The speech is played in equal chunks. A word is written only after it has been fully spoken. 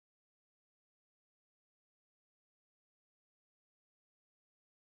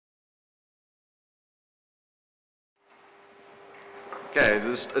Okay,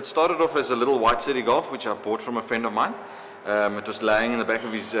 it started off as a little white city Golf which I bought from a friend of mine. It was laying in the back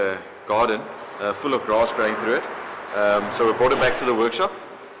of his garden, full of grass growing through it. So we brought it back to the workshop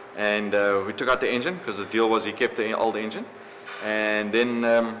and we took out the engine because the deal was he kept the old engine. And then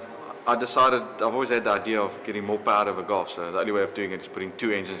I decided, I've always had the idea of getting more power out of a Golf, so the only way of doing it is putting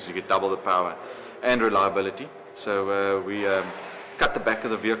two engines, you get double the power and reliability. So we cut the back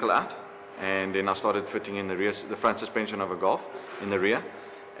of the vehicle out, and then I started fitting in the front suspension of a Golf in the rear,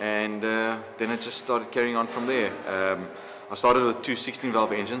 and then it just started carrying on from there. I started with two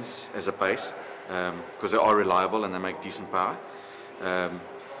 16-valve engines as a base because they are reliable and they make decent power.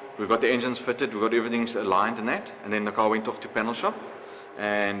 We've got the engines fitted, we've got everything aligned in that, and then the car went off to panel shop,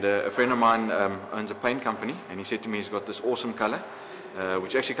 and a friend of mine owns a paint company, and he said to me he's got this awesome color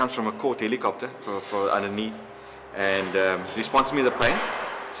which actually comes from a Court helicopter for underneath, and he sponsored me the paint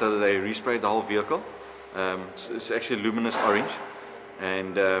so that they resprayed the whole vehicle. It's actually luminous orange,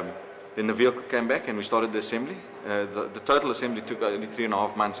 and then the vehicle came back and we started the assembly. The total assembly took only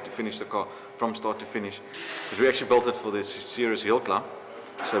 3.5 months to finish the car from start to finish, because we actually built it for this serious hill climb,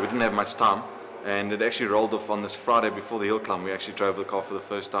 so we didn't have much time, and it actually rolled off on this Friday before the hill climb. We actually drove the car for the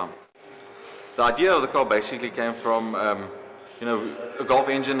first time. The idea of the car basically came from you know, a Golf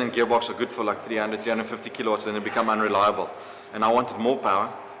engine and gearbox are good for like 300-350 kilowatts, then they become unreliable, and I wanted more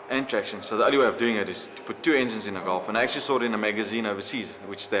power and traction, so the only way of doing it is to put two engines in a Golf, and I actually saw it in a magazine overseas,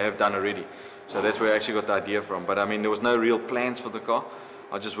 which they have done already, so that's where I actually got the idea from. But I mean, there was no real plans for the car,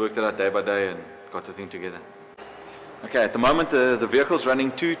 I just worked it out day by day and got the thing together. Okay, at the moment the vehicle's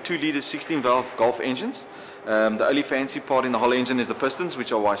running two 2-litre 16-valve Golf engines. The only fancy part in the whole engine is the pistons,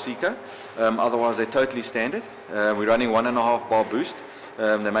 which are Yseco. Otherwise they're totally standard. We're running 1.5 bar boost.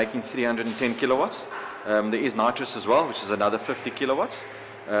 They're making 310 kilowatts. There is nitrous as well, which is another 50 kilowatts.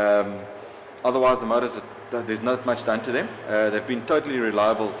 Otherwise the motors, there's not much done to them. They've been totally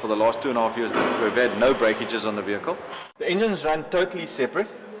reliable for the last 2.5 years. We've had no breakages on the vehicle. The engines run totally separate.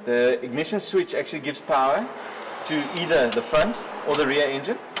 The ignition switch actually gives power to either the front or the rear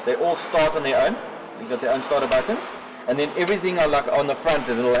engine. They all start on their own. They've got their own starter buttons, and then everything like on the front,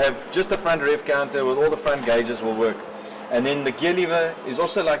 and it'll have just a front rev counter with all the front gauges will work. And then the gear lever is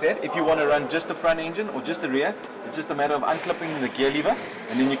also like that. If you want to run just the front engine or just the rear, it's just a matter of unclipping the gear lever,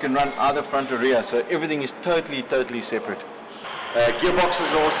 and then you can run either front or rear. So everything is totally separate.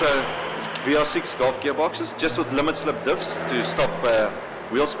 Gearboxes are also VR6 Golf gearboxes, just with limit slip diffs to stop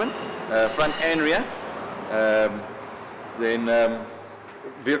wheel spin, front and rear.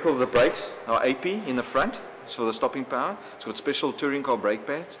 Vehicle, the brakes are AP in the front, it's for the stopping power. It's got special touring car brake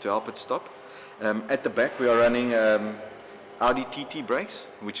pads to help it stop. At the back we are running Audi TT brakes,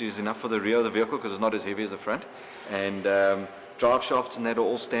 which is enough for the rear of the vehicle because it's not as heavy as the front. And drive shafts and that are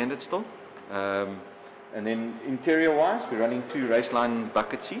all standard still. And then interior wise, we're running two Raceline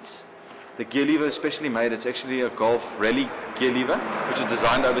bucket seats. The gear lever is specially made. It's actually a Golf rally gear lever, which is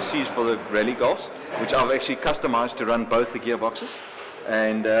designed overseas for the rally Golfs, which I've actually customized to run both the gearboxes.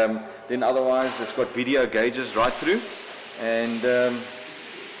 And then otherwise it's got video gauges right through, and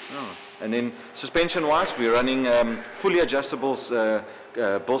then suspension wise we're running fully adjustable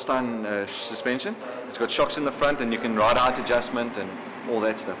Bilstein suspension. It's got shocks in the front and you can ride height adjustment and all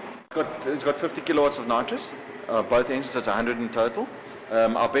that stuff. It's got 50 kilowatts of nitrous, both engines, that's 100 in total.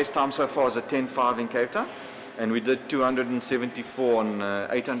 Our best time so far is a 10.5 in Cape Town, and we did 274 on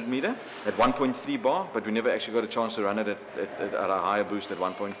 800 meter at 1.3 bar, but we never actually got a chance to run it at a higher boost at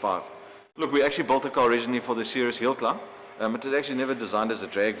 1.5. Look, we actually built the car originally for the serious hill climb. It was actually never designed as a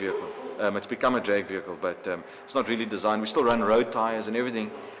drag vehicle. It's become a drag vehicle, but it's not really designed. We still run road tires and everything,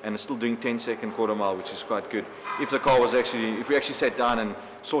 and it's still doing 10-second quarter mile, which is quite good. If we actually sat down and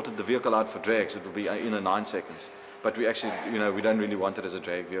sorted the vehicle out for drags, it would be 9 seconds. But we actually, we don't really want it as a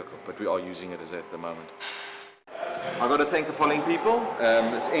drag vehicle, but we are using it as at the moment. I've got to thank the following people.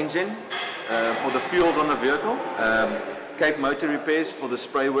 It's Engine for the fuels on the vehicle, Cape Motor Repairs for the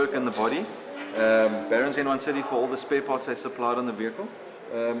spray work and the body, Barron's N1 City for all the spare parts they supplied on the vehicle.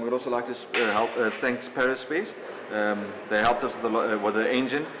 We'd also like to thank Paris Space. They helped us with the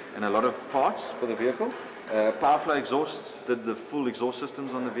engine and a lot of parts for the vehicle. Powerflow Exhausts did the full exhaust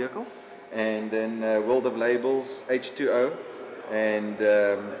systems on the vehicle. And then World of Labels, H2O, and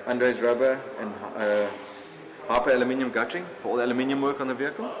Andres Rubber, and Harper Aluminium Guttering for all the aluminium work on the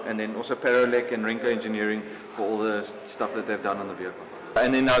vehicle, and then also Parolec and Rinko Engineering for all the stuff that they've done on the vehicle.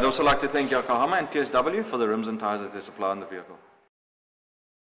 And then I'd also like to thank Yokohama and TSW for the rims and tires that they supply on the vehicle.